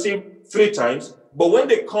people can receive 3 times, but when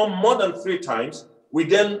they come more than 3 times, we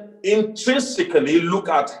then intrinsically look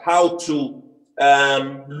at how to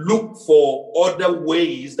look for other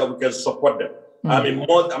ways that we can support them.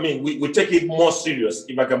 We take it more serious,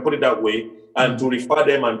 if I can put it that way, and to refer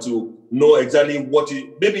them and to know exactly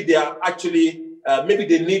maybe they are actually, maybe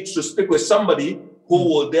they need to speak with somebody who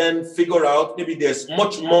will then figure out maybe there's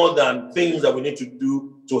much more than things that we need to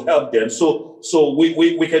do to help them. So we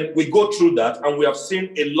go through that, and we have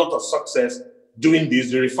seen a lot of success doing this.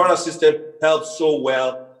 The referral system helps so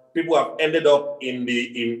well. People have ended up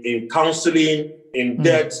in counseling, in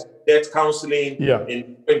debt counseling,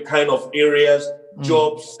 in different kind of areas,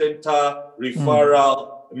 job center, referral,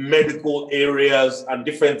 medical areas, and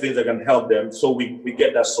different things that can help them. So we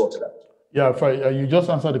get that sorted out. Yeah, you just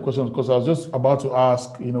answered the question, because I was just about to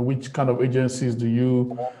ask, which kind of agencies do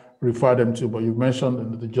you refer them to? But you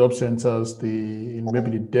mentioned the job centers,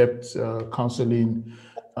 maybe the debt counseling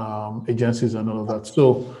agencies and all of that.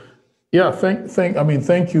 So, yeah, thank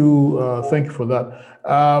you for that.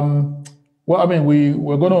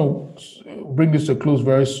 We're going to bring this to a close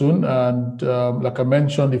very soon, and like I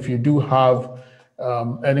mentioned, if you do have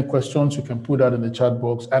any questions, you can put that in the chat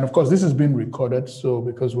box. And of course, this is being recorded, so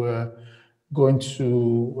because we're going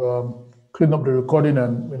to clean up the recording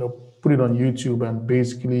and put it on YouTube and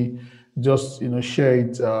basically just share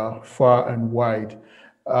it far and wide.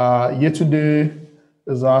 Yetunde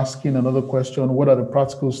is asking another question: what are the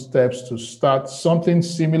practical steps to start something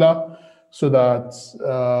similar, so that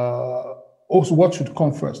also what should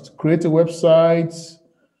come first? Create a website,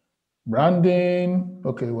 branding.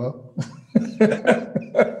 Okay, well.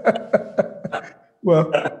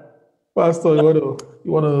 Well, Pastor, you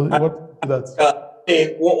want to that?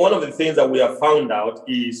 One of the things that we have found out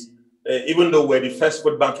is, even though we're the first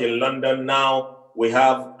food bank in London now, we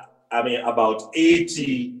have, about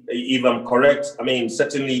 80, if I'm correct,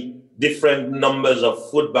 certainly different numbers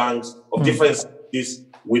of food banks of different cities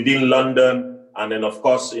within London, and then of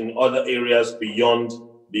course in other areas beyond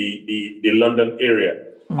the London area.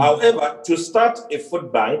 However, to start a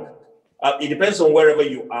food bank, it depends on wherever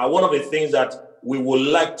you are. One of the things that we would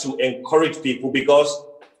like to encourage people, because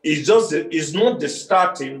it's not the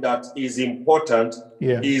starting that is important,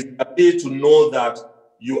 is to know that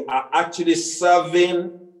you are actually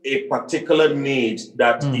serving a particular need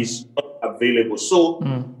that is not available. So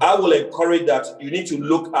I will encourage that you need to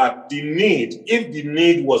look at the need. If the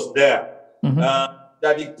need was there,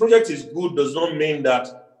 that the project is good does not mean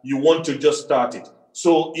that you want to just start it.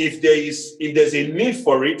 So if there's a need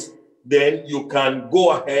for it, then you can go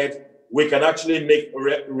ahead. We can actually make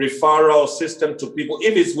referral system to people.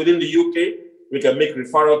 If it's within the UK, we can make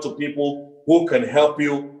referral to people who can help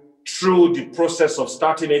you through the process of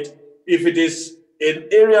starting it. If it is an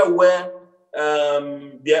area where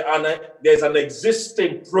there's an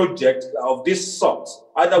existing project of this sort,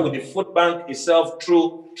 either with the food bank itself,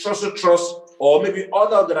 through Trust, or maybe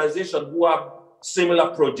other organizations who have similar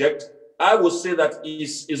projects, I would say that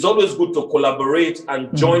it's always good to collaborate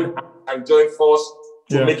and join force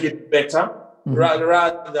to make it better,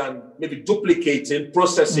 rather than maybe duplicating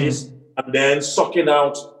processes and then sucking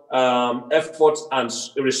out efforts and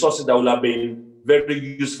resources that will have been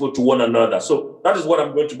very useful to one another. So that is what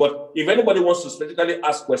I'm going to. But if anybody wants to specifically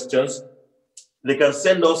ask questions, they can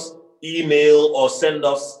send us email or send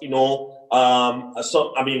us, maybe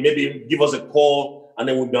give us a call, and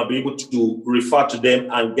then we'll be able to refer to them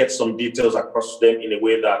and get some details across to them in a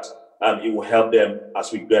way that it will help them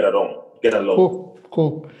as we get along.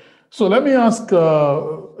 Cool. So let me ask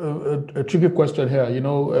a tricky question here.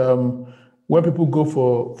 When people go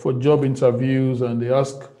for job interviews and they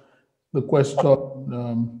ask the question,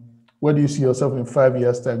 where do you see yourself in 5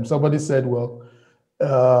 years' time? Somebody said, well,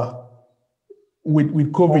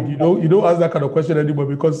 with COVID, you don't ask that kind of question anymore,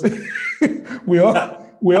 because we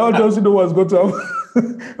all just know what's going to happen.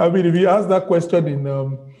 I mean, if you ask that question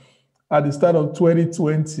at the start of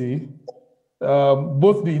 2020,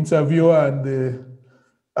 both the interviewer and the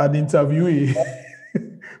interviewee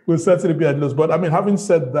will certainly be at loss. But I mean, having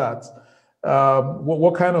said that,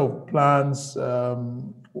 what kind of plans?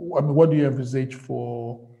 What do you envisage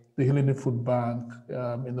for the Hillingdon Food Bank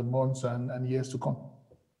in the months and years to come?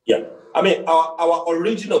 Yeah, I mean, our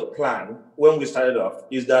original plan when we started off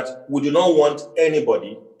is that we do not want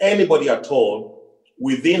anybody at all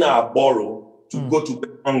within our borough to go to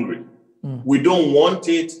bed hungry. We don't want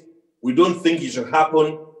it. We don't think it should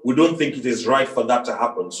happen. We don't think it is right for that to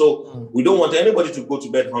happen. So we don't want anybody to go to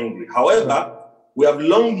bed hungry. However, we have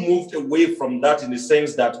long moved away from that, in the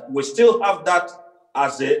sense that we still have that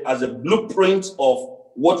as a blueprint of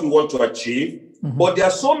what we want to achieve. But there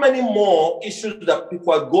are so many more issues that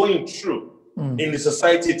people are going through in the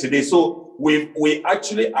society today. So we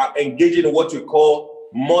actually are engaging in what we call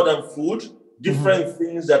modern food, different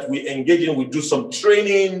things that we engage in. We do some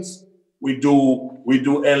trainings. We do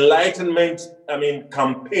enlightenment,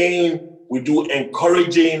 campaign. We do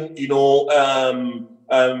encouraging,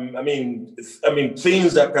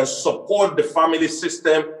 things that can support the family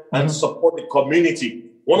system and support the community.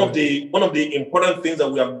 One of the important things that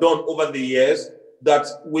we have done over the years that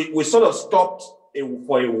we sort of stopped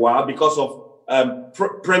for a while because of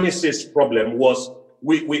premises problem was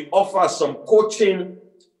we offer some coaching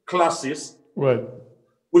classes. Right.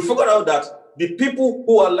 We figured out that the people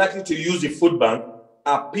who are likely to use the food bank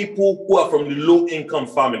are people who are from the low-income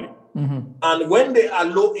family. And when they are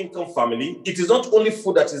low-income family, it is not only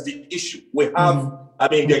food that is the issue. We have,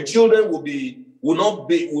 their children will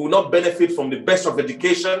not benefit from the best of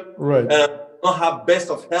education, right? Not have best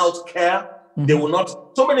of health care. They will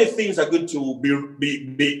not. So many things are going to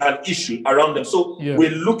be an issue around them. So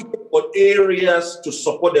we're looking for areas to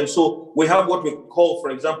support them. So we have what we call,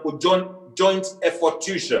 for example, joint effort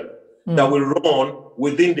tuition that we run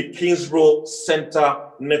within the Kingsborough Center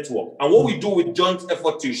network. And what we do with joint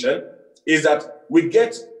effort tuition is that we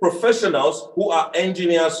get professionals who are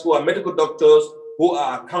engineers, who are medical doctors, who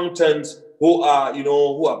are accountants, who are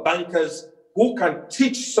bankers, who can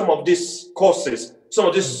teach some of these courses, some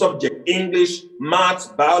of this subject, English, maths,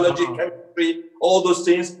 biology, chemistry, all those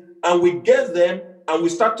things. And we get them, and we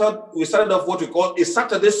started off what we call a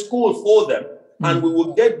Saturday school for them. And we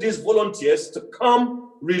will get these volunteers to come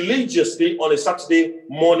religiously on a Saturday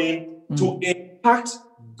morning to impart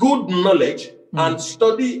good knowledge and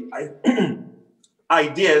study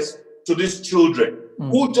ideas to these children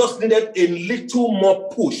who just needed a little more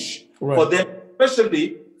push for them,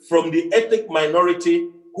 especially from the ethnic minority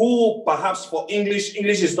who perhaps for English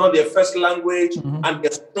is not their first language and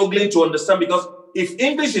they're struggling to understand, because if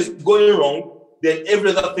English is going wrong, then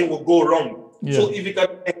every other thing will go wrong. So if you can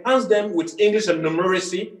enhance them with English and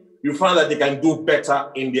numeracy, you find that they can do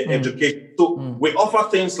better in their education. So we offer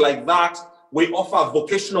things like that. We offer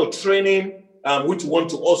vocational training, which we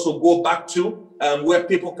want to also go back to, where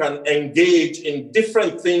people can engage in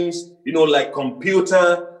different things, like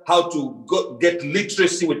computer, how to get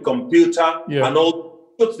literacy with computer, and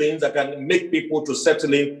all good things that can make people to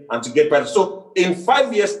settle in and to get better. So in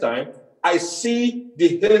 5 years' time, I see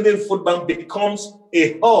the Hillingdon Food Bank becomes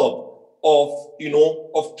a hub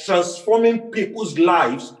of transforming people's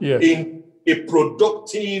lives in a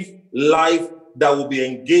productive life that will be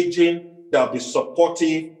engaging, that will be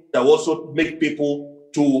supportive, that will also make people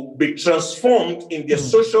to be transformed in their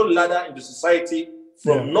social ladder in the society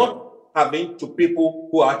from not having to people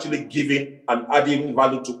who are actually giving and adding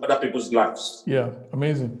value to other people's lives. Yeah,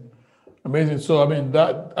 amazing. So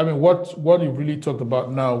what you've really talked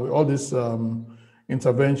about now with all these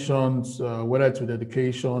interventions, whether it's with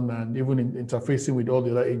education and even in interfacing with all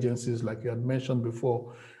the other agencies, like you had mentioned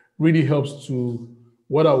before, really helps to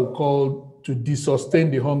what I would call to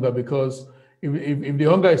desustain the hunger, because if the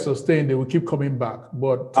hunger is sustained, they will keep coming back.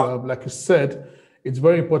 But like you said, it's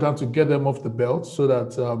very important to get them off the belt so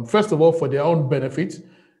that, first of all, for their own benefit,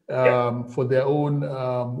 for their own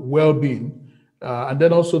well-being, and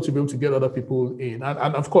then also to be able to get other people in.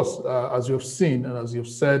 And of course, as you've seen and as you've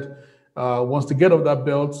said, once they get off that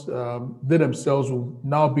belt, they themselves will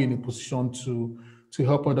now be in a position to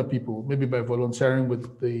help other people, maybe by volunteering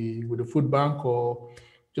with the food bank or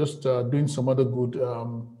just doing some other good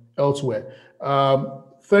elsewhere.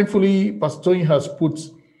 Thankfully, Pastor Tony has put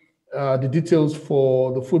the details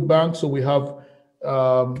for the food bank, so we have,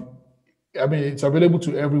 it's available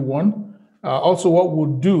to everyone. Also, what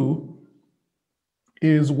we'll do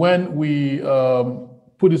is when we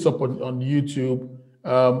put this up on YouTube,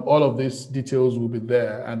 all of these details will be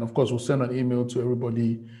there. And of course, we'll send an email to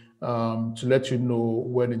everybody to let you know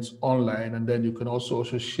when it's online. And then you can also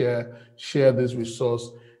share this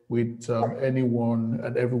resource with anyone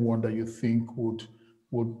and everyone that you think would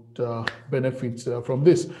benefit from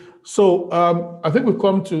this. So I think we've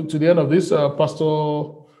come to the end of this.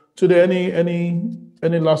 Pastor Tunde,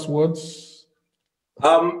 any last words?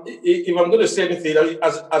 If I'm going to say anything,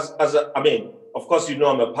 of course, you know,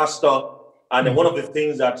 I'm a pastor, and one of the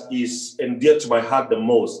things that is endeared to my heart the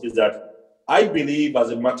most is that I believe, as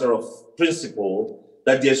a matter of principle,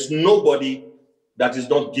 that there's nobody that is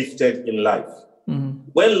not gifted in life.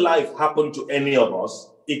 When life happens to any of us,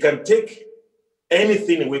 it can take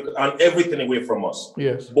anything away and everything away from us.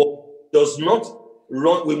 Yes. But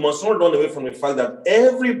we must not run away from the fact that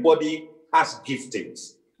everybody has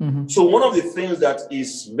giftings. So one of the things that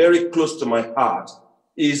is very close to my heart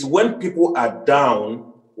is when people are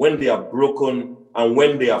down, when they are broken, and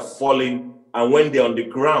when they are falling, and when they're on the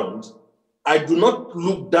ground, I do not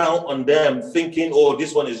look down on them thinking, oh,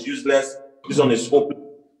 this one is useless, this one is hopeless.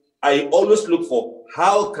 I always look for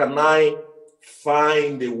how can I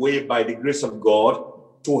find a way by the grace of God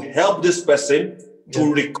to help this person to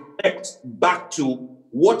reconnect back to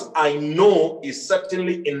what I know is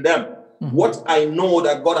certainly in them. What I know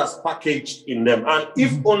that God has packaged in them. And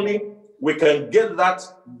if only we can get that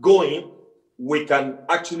going, we can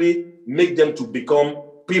actually make them to become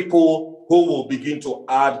people who will begin to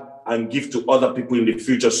add and give to other people in the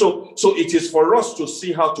future. So it is for us to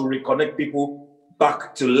see how to reconnect people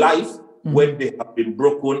back to life when they have been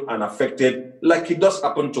broken and affected, like it does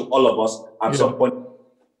happen to all of us at some point.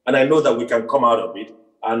 And I know that we can come out of it.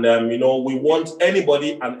 And, we want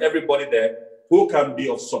anybody and everybody there who can be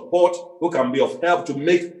of support, who can be of help to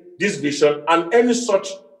make this vision and any such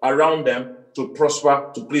around them to prosper,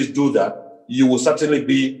 to please do that. You will certainly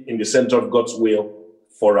be in the center of God's will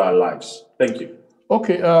for our lives. Thank you.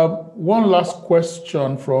 Okay, one last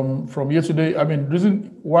question from yesterday. The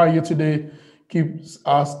reason why yesterday keeps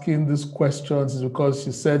asking these questions is because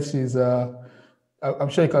she said she's, I'm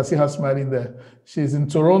sure you can see her smiling there. She's in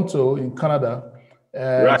Toronto, in Canada.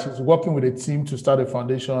 She's working with a team to start a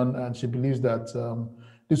foundation, and she believes that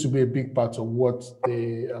this will be a big part of what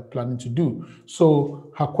they are planning to do.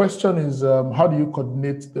 So her question is, how do you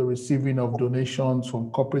coordinate the receiving of donations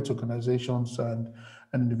from corporate organizations and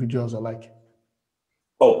individuals alike?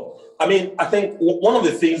 I think one of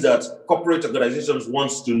the things that corporate organizations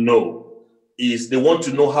wants to know is they want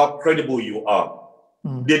to know how credible you are.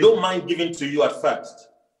 They don't mind giving to you at first.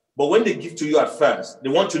 But when they give to you at first, they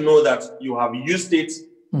want to know that you have used it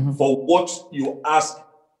for what you ask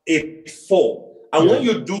it for. And when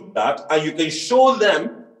you do that, and you can show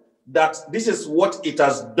them that this is what it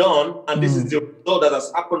has done, and this is the result that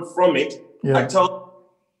has happened from it, I tell them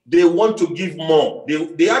they want to give more.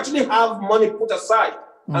 They actually have money put aside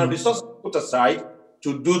and resources put aside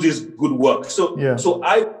to do this good work. So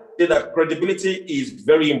I say that credibility is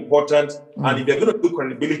very important. And if you're going to do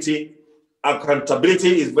credibility,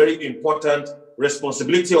 accountability is very important.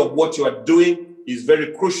 Responsibility of what you are doing is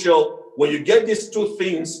very crucial. When you get these two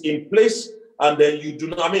things in place, and then you do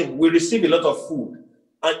not, we receive a lot of food,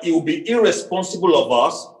 and it will be irresponsible of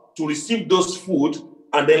us to receive those food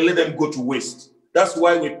and then let them go to waste. That's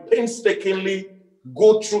why we painstakingly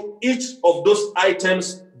go through each of those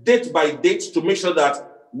items date by date to make sure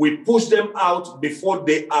that we push them out before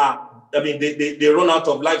they run out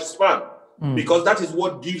of lifespan. Because that is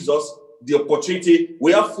what gives us the opportunity.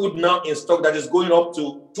 We have food now in stock that is going up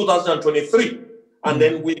to 2023. And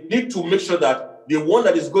then we need to make sure that the one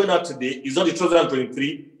that is going out today is not the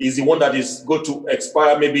 2023, is the one that is going to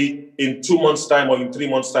expire maybe in 2 months' time or in 3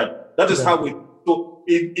 months' time. That is how we, so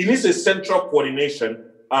it needs a central coordination,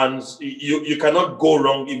 and you cannot go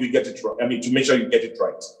wrong if you get it right. To make sure you get it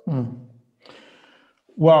right.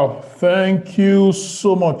 Wow, thank you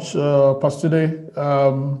so much, Pastor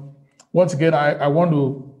Tunde. Once again, I want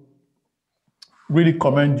to really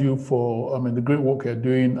commend you for, the great work you're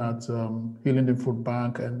doing at Hillingdon Food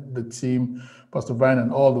Bank and the team, Pastor Vine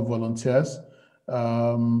and all the volunteers.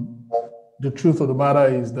 The truth of the matter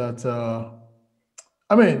is that,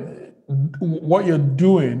 what you're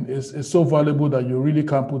doing is so valuable that you really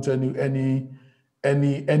can't put any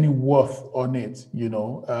worth on it,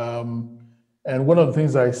 And one of the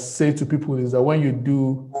things I say to people is that when you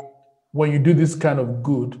do this kind of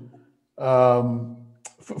good,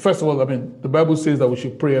 first of all, the Bible says that we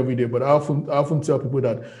should pray every day, but I often tell people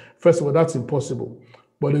that, first of all, that's impossible.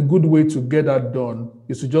 But a good way to get that done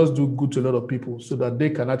is to just do good to a lot of people so that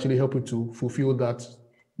they can actually help you to fulfill that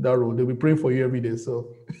role. They'll be praying for you every day.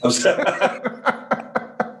 So that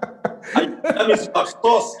means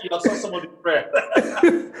you have somebody to pray.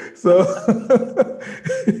 So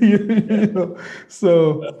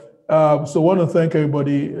want to thank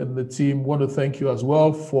everybody in the team. Want to thank you as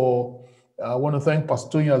well want to thank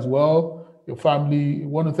Pastor Tunde as well, your family.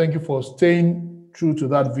 Want to thank you for staying true to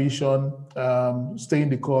that vision, staying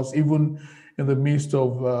the course, even in the midst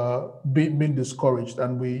of being discouraged.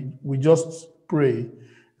 And we just pray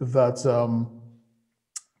that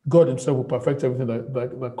God himself will perfect everything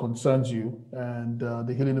that concerns you, and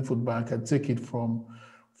the Hillingdon Food Bank can take it from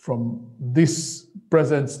this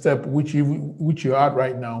present step which you're at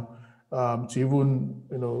right now to even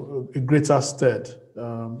a greater stead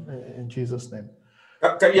in Jesus' name.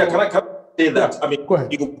 Can I say that? Yeah, go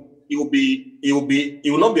ahead. It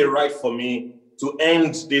will not be right for me to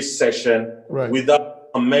end this session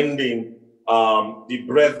without commending the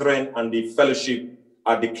brethren and the fellowship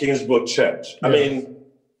at the Kingsborough Church. Yes.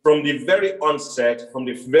 From the very onset, from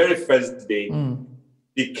the very first day,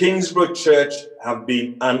 the Kingsborough Church have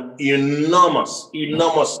been an enormous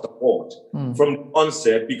support from the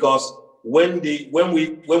onset, because when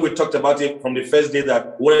we talked about it from the first day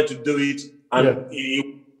that we wanted to do it, and it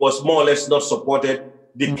was more or less not supported,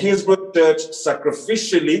 the Kingsborough Church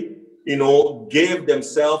sacrificially, gave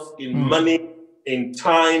themselves in money, in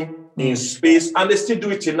time, in space, and they still do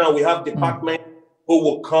it till now. We have departments who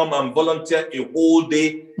will come and volunteer a whole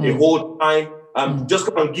day, a whole time, just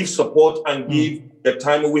come and give support and give the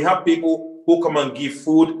time. We have people who come and give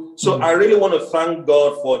food. So I really want to thank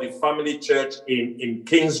God for the family church in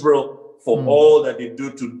Kingsborough for all that they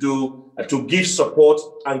do to give support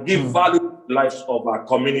and give value to the lives of our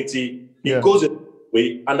community. It goes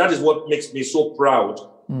away, and that is what makes me so proud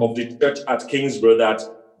of the church at Kingsborough, that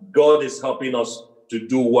God is helping us to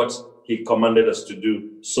do what he commanded us to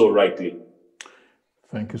do so rightly.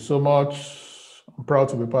 Thank you so much. I'm proud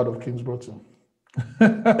to be part of Kingsborough too.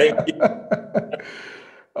 Thank you.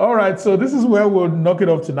 All right, so this is where we'll knock it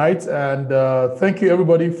off tonight, and thank you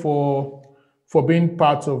everybody for being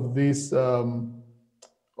part of this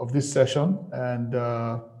session, and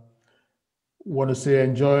want to say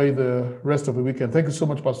enjoy the rest of the weekend. Thank you so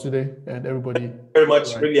much, Pastor Tunde, and everybody. Thank you very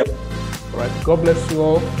much. Right. Really. All right. God bless you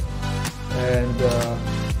all, and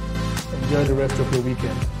enjoy the rest of your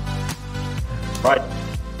weekend. Bye.